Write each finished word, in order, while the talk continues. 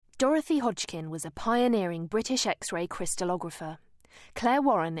Dorothy Hodgkin was a pioneering British X-ray crystallographer. Clare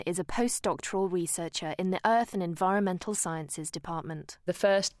Warren is a postdoctoral researcher in the Earth and Environmental Sciences Department. The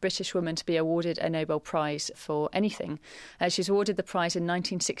first British woman to be awarded a Nobel Prize for anything. She was awarded the prize in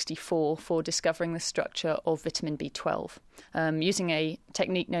 1964 for discovering the structure of vitamin B12, using a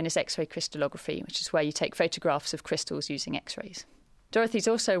technique known as X-ray crystallography, which is where you take photographs of crystals using X-rays. Dorothy's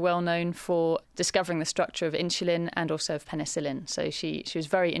also well known for discovering the structure of insulin and also of penicillin, so she was a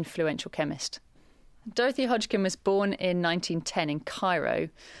very influential chemist. Dorothy Hodgkin was born in 1910 in Cairo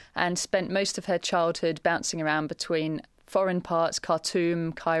and spent most of her childhood bouncing around between foreign parts,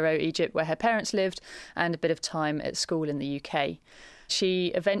 Khartoum, Cairo, Egypt, where her parents lived, and a bit of time at school in the UK. She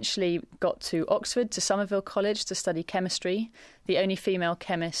eventually got to Oxford, to Somerville College, to study chemistry, the only female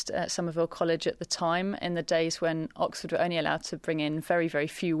chemist at Somerville College at the time, in the days when Oxford were only allowed to bring in very, very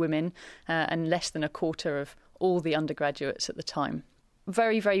few women and less than a quarter of all the undergraduates at the time.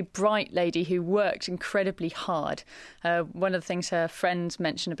 Very, very bright lady who worked incredibly hard. One of the things her friends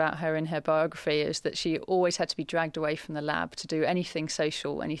mention about her in her biography is that she always had to be dragged away from the lab to do anything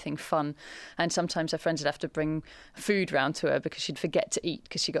social, anything fun. And sometimes her friends would have to bring food round to her because she'd forget to eat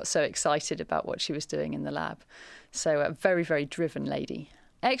because she got so excited about what she was doing in the lab. So a very, very driven lady.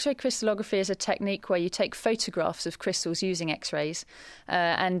 X-ray crystallography is a technique where you take photographs of crystals using X-rays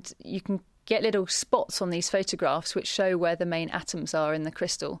and you can get little spots on these photographs which show where the main atoms are in the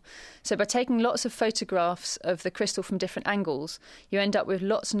crystal. So by taking lots of photographs of the crystal from different angles, you end up with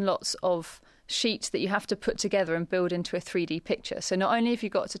lots and lots of sheets that you have to put together and build into a 3D picture. So not only have you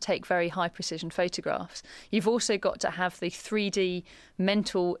got to take very high precision photographs, you've also got to have the 3D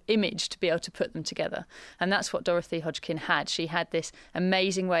mental image to be able to put them together. And that's what Dorothy Hodgkin had. She had this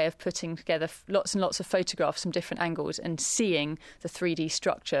amazing way of putting together lots and lots of photographs from different angles and seeing the 3D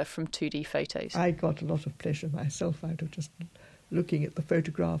structure from 2D photos. I got a lot of pleasure myself out of just looking at the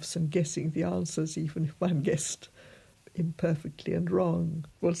photographs and guessing the answers, even if one guessed imperfectly and wrong.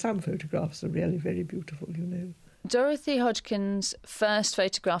 Well, some photographs are really very beautiful, you know. Dorothy Hodgkin's first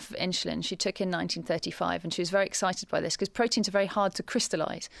photograph of insulin she took in 1935, and she was very excited by this because proteins are very hard to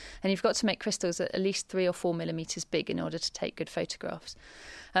crystallise, and you've got to make crystals at least 3 or 4 millimetres big in order to take good photographs.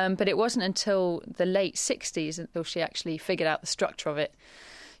 But it wasn't until the late 60s until she actually figured out the structure of it.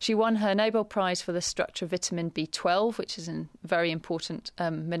 She won her Nobel Prize for the structure of vitamin B12, which is a very important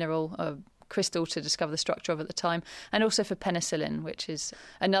mineral crystal to discover the structure of at the time, and also for penicillin, which is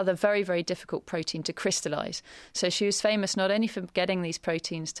another very, very difficult protein to crystallise. So she was famous not only for getting these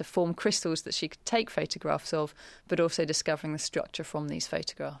proteins to form crystals that she could take photographs of, but also discovering the structure from these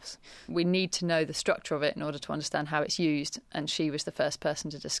photographs. We need to know the structure of it in order to understand how it's used, and she was the first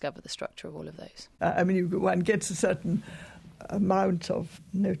person to discover the structure of all of those. One gets a certain amount of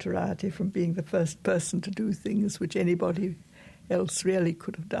notoriety from being the first person to do things which anybody else really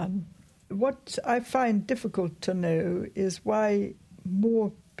could have done. What I find difficult to know is why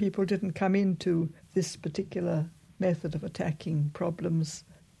more people didn't come into this particular method of attacking problems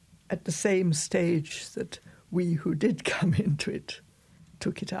at the same stage that we who did come into it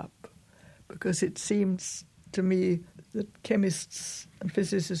took it up. Because it seems to me that chemists and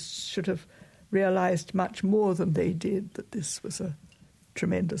physicists should have realised much more than they did that this was a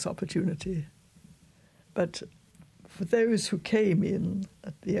tremendous opportunity. But for those who came in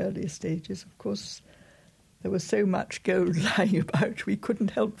at the earlier stages, of course, there was so much gold lying about, we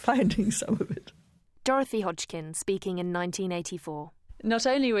couldn't help finding some of it. Dorothy Hodgkin speaking in 1984. Not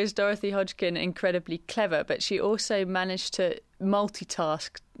only was Dorothy Hodgkin incredibly clever, but she also managed to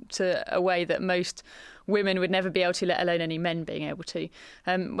multitask to a way that most women would never be able to, let alone any men being able to.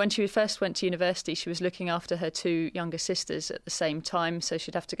 When she first went to university, she was looking after her 2 younger sisters at the same time, so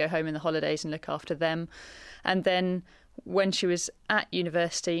she'd have to go home in the holidays and look after them. And then when she was at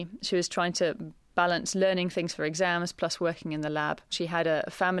university, she was trying to balance learning things for exams plus working in the lab. She had a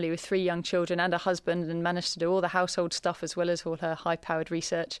family with 3 young children and a husband and managed to do all the household stuff as well as all her high-powered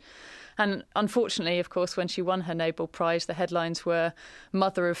research. And unfortunately, of course, when she won her Nobel Prize, the headlines were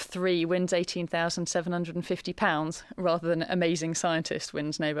 "Mother of 3 wins £18,750 rather than "Amazing scientist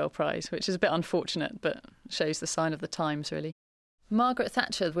wins Nobel Prize," which is a bit unfortunate, but shows the sign of the times, really. Margaret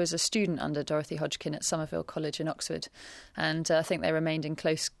Thatcher was a student under Dorothy Hodgkin at Somerville College in Oxford, and I think they remained in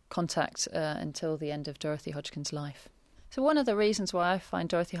close contact until the end of Dorothy Hodgkin's life. So one of the reasons why I find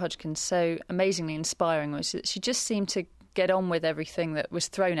Dorothy Hodgkin so amazingly inspiring was that she just seemed to get on with everything that was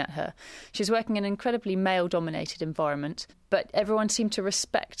thrown at her. She was working in an incredibly male-dominated environment, but everyone seemed to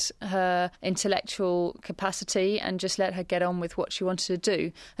respect her intellectual capacity and just let her get on with what she wanted to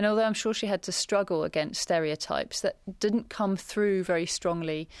do. And although I'm sure she had to struggle against stereotypes, that didn't come through very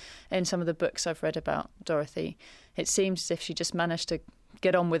strongly in some of the books I've read about Dorothy. It seems as if she just managed to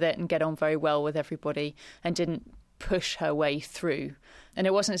get on with it and get on very well with everybody and didn't push her way through. And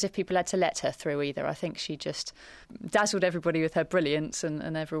it wasn't as if people had to let her through either. I think she just dazzled everybody with her brilliance,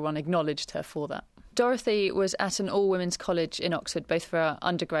 and everyone acknowledged her for that. Dorothy was at an all-women's college in Oxford, both for her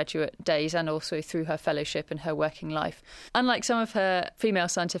undergraduate days and also through her fellowship and her working life. Unlike some of her female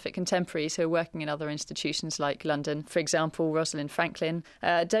scientific contemporaries who are working in other institutions like London, for example, Rosalind Franklin,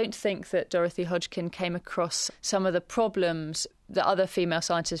 don't think that Dorothy Hodgkin came across some of the problems that other female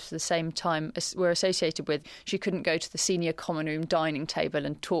scientists for the same time were associated with. She couldn't go to the senior common room dining table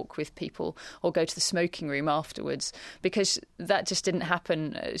and talk with people or go to the smoking room afterwards, because that just didn't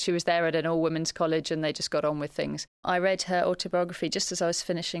happen. She was there at an all-women's college and they just got on with things. I read her autobiography just as I was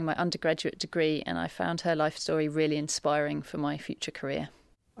finishing my undergraduate degree, and I found her life story really inspiring for my future career.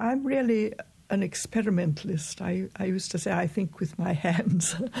 I'm really an experimentalist. I used to say I think with my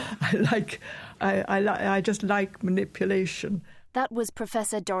hands. I just like manipulation. That was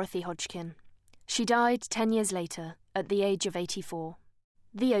Professor Dorothy Hodgkin. She died 10 years later, at the age of 84.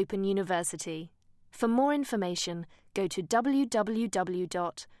 The Open University. For more information, go to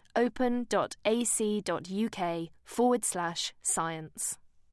www.open.ac.uk/science.